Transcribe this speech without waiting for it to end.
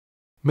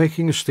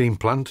Making a steam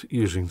plant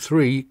using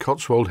 3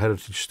 Cotswold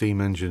Heritage steam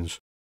engines.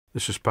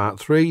 This is part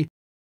 3,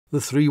 the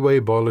 3-way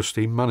boiler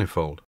steam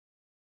manifold.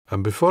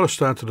 And before I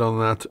started on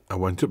that, I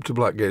went up to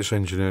Blackgates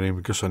Engineering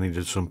because I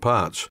needed some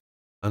parts.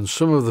 And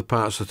some of the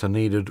parts that I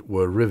needed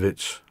were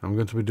rivets. I'm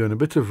going to be doing a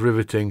bit of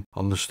riveting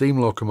on the steam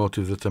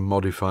locomotive that I'm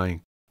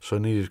modifying. So I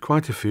needed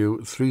quite a few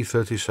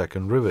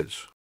 3/32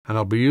 rivets. And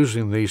I'll be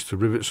using these to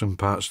rivet some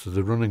parts to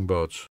the running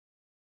boards.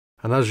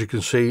 And as you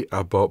can see,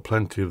 I bought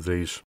plenty of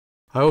these.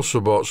 I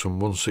also bought some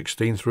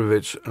 1/16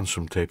 rivets and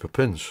some taper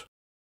pins.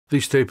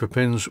 These taper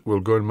pins will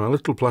go in my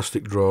little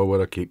plastic drawer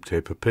where I keep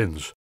taper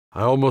pins.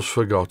 I almost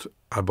forgot,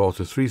 I bought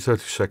a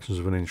 3/32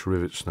 of an inch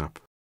rivet snap.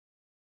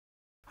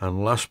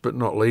 And last but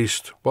not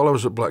least, while I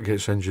was at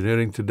Blackgates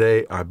Engineering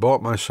today, I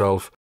bought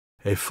myself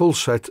a full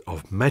set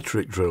of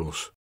metric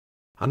drills.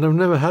 And I've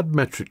never had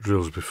metric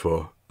drills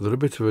before. They're a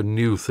bit of a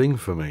new thing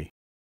for me.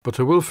 But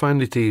I will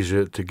find it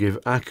easier to give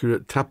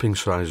accurate tapping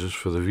sizes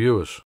for the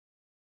viewers.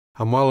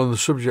 And while on the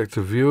subject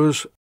of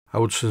viewers, I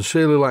would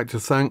sincerely like to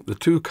thank the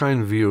 2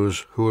 kind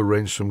viewers who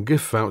arranged some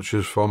gift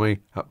vouchers for me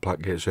at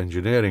Blackgates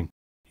Engineering.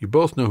 You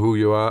both know who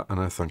you are, and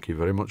I thank you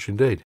very much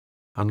indeed.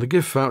 And the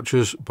gift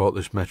vouchers bought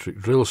this metric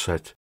drill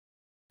set.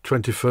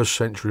 21st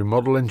century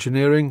model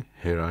engineering,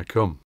 here I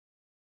come.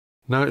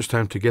 Now it's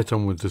time to get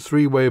on with the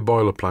 3-way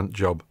boiler plant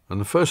job,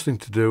 and the first thing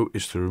to do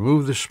is to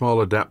remove this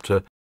small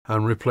adapter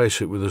and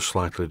replace it with a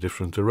slightly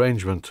different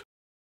arrangement.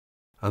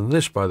 And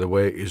this, by the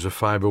way, is a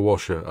fibre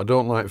washer. I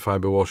don't like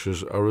fibre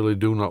washers, I really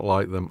do not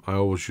like them. I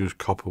always use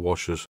copper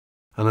washers.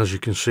 And as you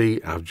can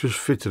see, I've just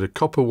fitted a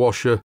copper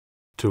washer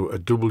to a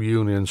double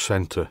union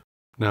centre.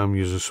 Now I'm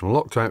using some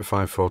Loctite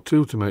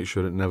 542 to make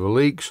sure it never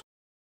leaks,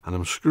 and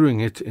I'm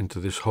screwing it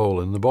into this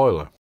hole in the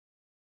boiler.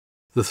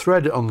 The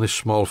thread on this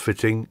small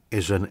fitting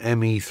is an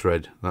ME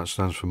thread, that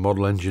stands for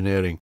Model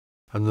Engineering,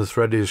 and the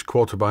thread is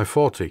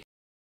 1/4x40.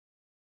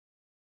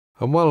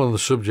 And while on the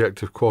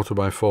subject of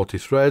 1/4x40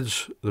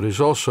 threads, there is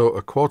also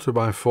a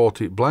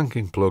 1/4x40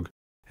 blanking plug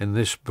in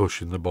this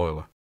bush in the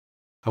boiler.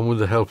 And with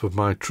the help of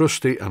my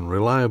trusty and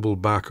reliable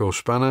Barco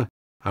spanner,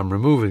 I'm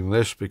removing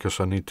this because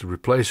I need to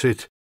replace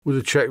it with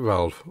a check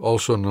valve,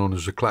 also known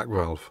as a clack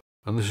valve,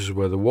 and this is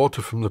where the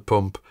water from the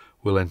pump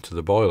will enter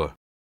the boiler.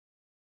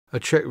 A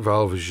check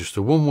valve is just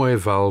a one-way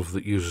valve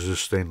that uses a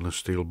stainless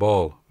steel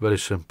ball, very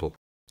simple.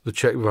 The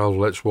check valve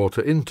lets water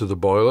into the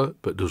boiler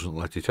but doesn't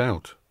let it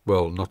out.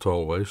 Well, not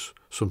always,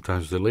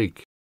 sometimes they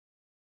leak.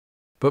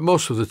 But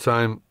most of the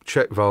time,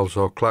 check valves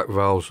or clack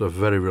valves are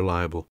very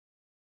reliable.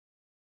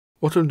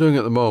 What I'm doing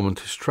at the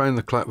moment is trying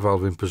the clack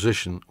valve in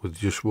position with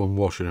just one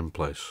washer in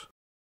place.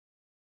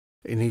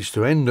 It needs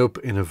to end up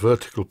in a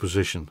vertical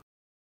position,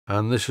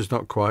 and this is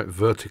not quite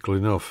vertical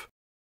enough.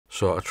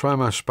 So I try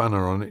my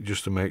spanner on it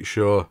just to make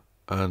sure,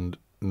 and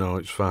no,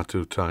 it's far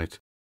too tight.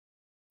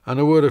 And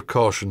a word of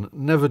caution,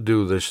 never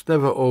do this,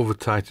 never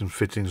over-tighten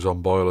fittings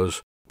on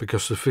boilers,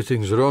 because the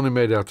fittings are only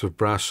made out of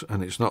brass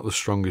and it's not the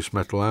strongest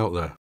metal out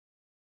there.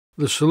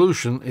 The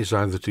solution is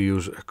either to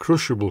use a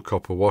crushable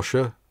copper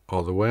washer,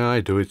 or the way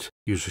I do it,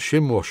 use a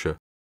shim washer.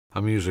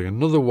 I'm using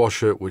another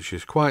washer which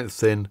is quite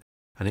thin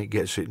and it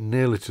gets it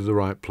nearly to the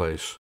right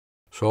place.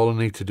 So all I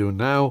need to do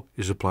now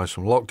is apply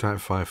some Loctite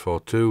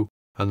 542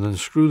 and then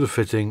screw the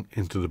fitting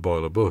into the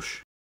boiler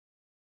bush.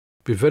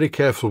 Be very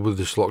careful with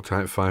this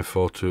Loctite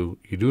 542,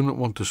 you do not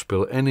want to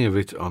spill any of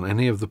it on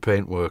any of the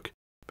paintwork,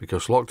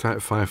 because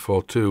Loctite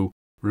 542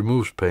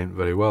 removes paint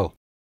very well.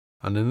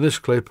 And in this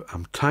clip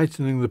I'm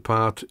tightening the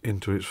part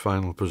into its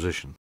final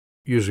position,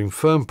 using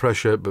firm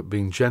pressure but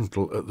being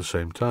gentle at the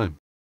same time.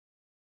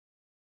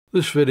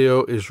 This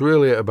video is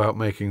really about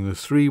making the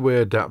 3-way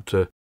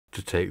adapter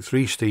to take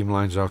 3 steam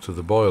lines out of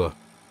the boiler,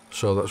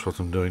 so that's what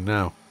I'm doing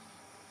now.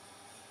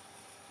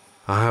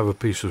 I have a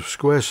piece of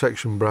square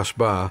section brass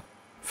bar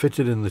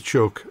fitted in the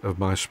chuck of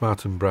my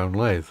Smart & Brown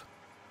lathe.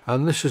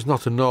 And this is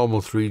not a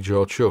normal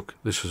 3-jaw chuck,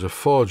 this is a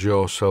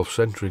 4-jaw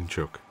self-centering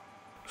chuck.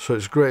 So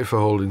it's great for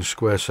holding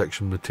square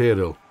section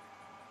material.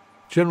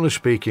 Generally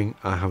speaking,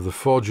 I have the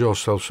 4-jaw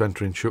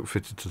self-centering chuck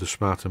fitted to the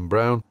Smart &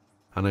 Brown,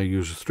 and I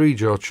use a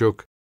 3-jaw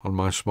chuck on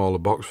my smaller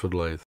Boxford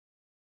lathe.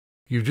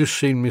 You've just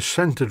seen me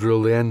centre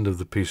drill the end of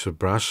the piece of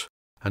brass,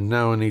 and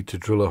now I need to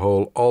drill a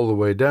hole all the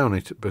way down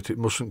it, but it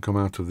mustn't come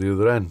out of the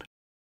other end.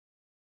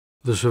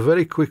 There's a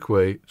very quick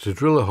way to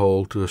drill a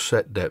hole to a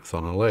set depth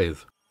on a lathe,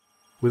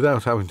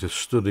 without having to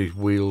study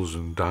wheels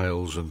and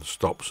dials and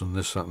stops and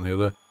this, that and the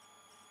other.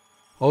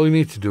 All you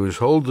need to do is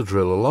hold the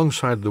drill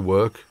alongside the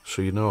work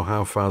so you know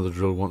how far the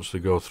drill wants to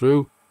go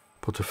through,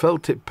 put a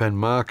felt tip pen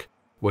mark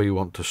where you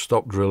want to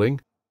stop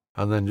drilling,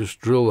 and then just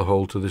drill the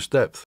hole to this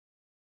depth.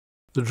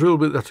 The drill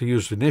bit that I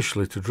used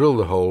initially to drill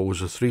the hole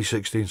was a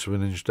 3/16 of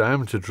an inch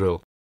diameter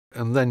drill,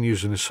 and then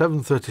using a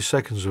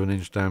 7/32 of an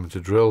inch diameter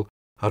drill,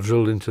 I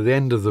drilled into the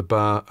end of the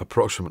bar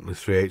approximately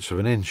 3/8 of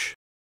an inch.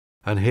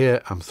 And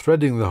here I'm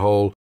threading the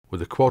hole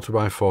with a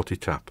 1/4x40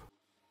 tap.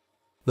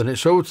 Then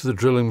it's over to the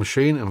drilling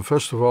machine, and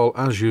first of all,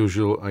 as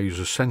usual, I use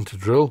a centre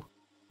drill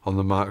on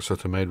the marks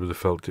that are made with a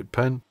felt tip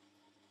pen.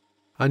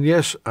 And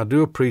yes, I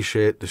do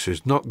appreciate this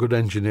is not good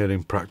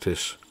engineering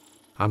practice.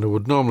 and I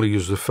would normally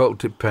use the felt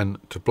tip pen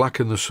to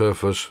blacken the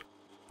surface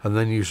and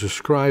then use a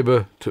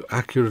scriber to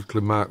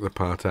accurately mark the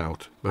part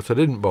out, but I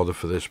didn't bother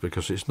for this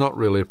because it's not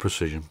really a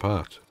precision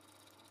part.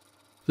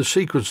 The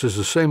sequence is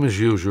the same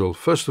as usual.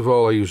 First of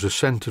all I use a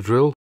centre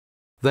drill,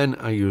 then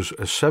I use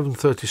a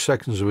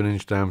 7/32 of an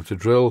inch diameter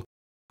drill,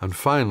 and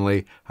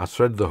finally I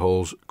thread the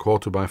holes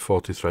 1/4 by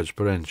 40 threads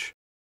per inch.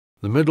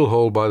 The middle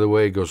hole, by the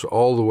way, goes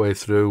all the way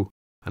through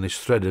and is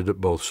threaded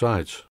at both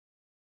sides.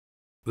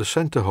 The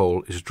centre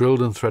hole is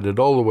drilled and threaded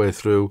all the way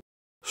through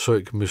so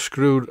it can be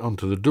screwed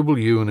onto the double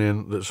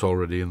union that's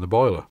already in the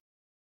boiler.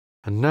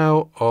 And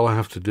now all I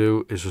have to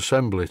do is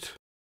assemble it.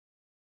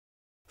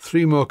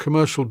 3 more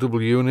commercial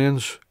double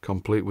unions,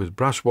 complete with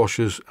brass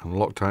washers and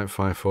Loctite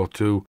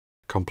 542,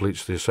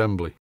 completes the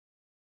assembly,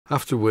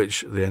 after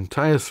which the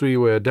entire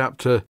 3-way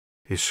adapter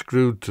is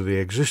screwed to the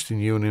existing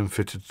union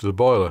fitted to the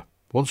boiler,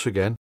 once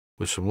again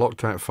with some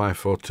Loctite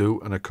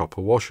 542 and a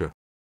copper washer.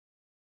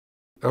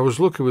 I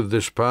was lucky with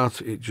this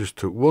part. It just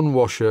took one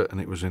washer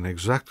and it was in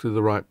exactly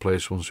the right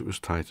place once it was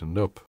tightened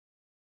up.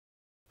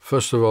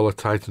 First of all I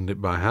tightened it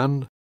by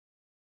hand,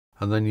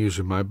 and then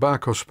using my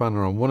Barco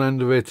spanner on one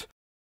end of it,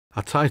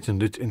 I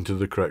tightened it into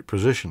the correct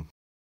position.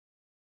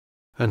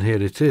 And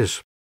here it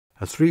is,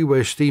 a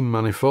 3-way steam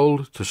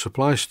manifold to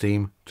supply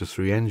steam to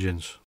 3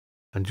 engines.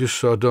 And just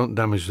so I don't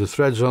damage the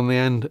threads on the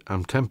end,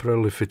 I'm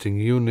temporarily fitting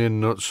union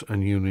nuts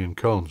and union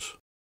cones.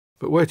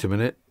 But wait a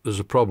minute, there's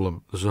a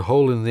problem. There's a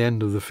hole in the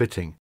end of the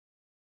fitting.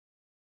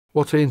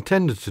 What I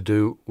intended to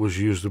do was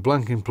use the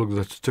blanking plug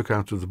that I took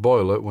out of the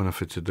boiler when I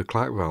fitted the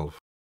clack valve.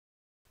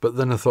 But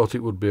then I thought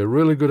it would be a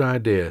really good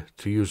idea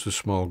to use the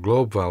small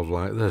globe valve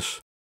like this,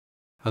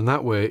 and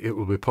that way it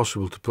will be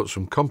possible to put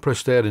some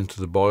compressed air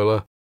into the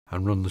boiler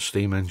and run the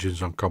steam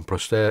engines on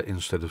compressed air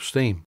instead of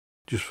steam,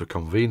 just for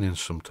convenience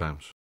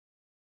sometimes.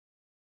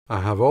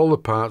 I have all the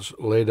parts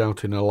laid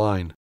out in a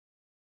line,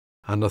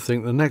 and I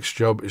think the next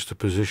job is to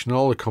position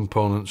all the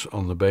components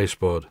on the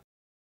baseboard.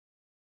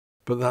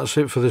 But that's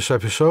it for this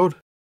episode.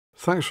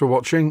 Thanks for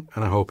watching,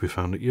 and I hope you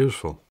found it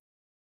useful.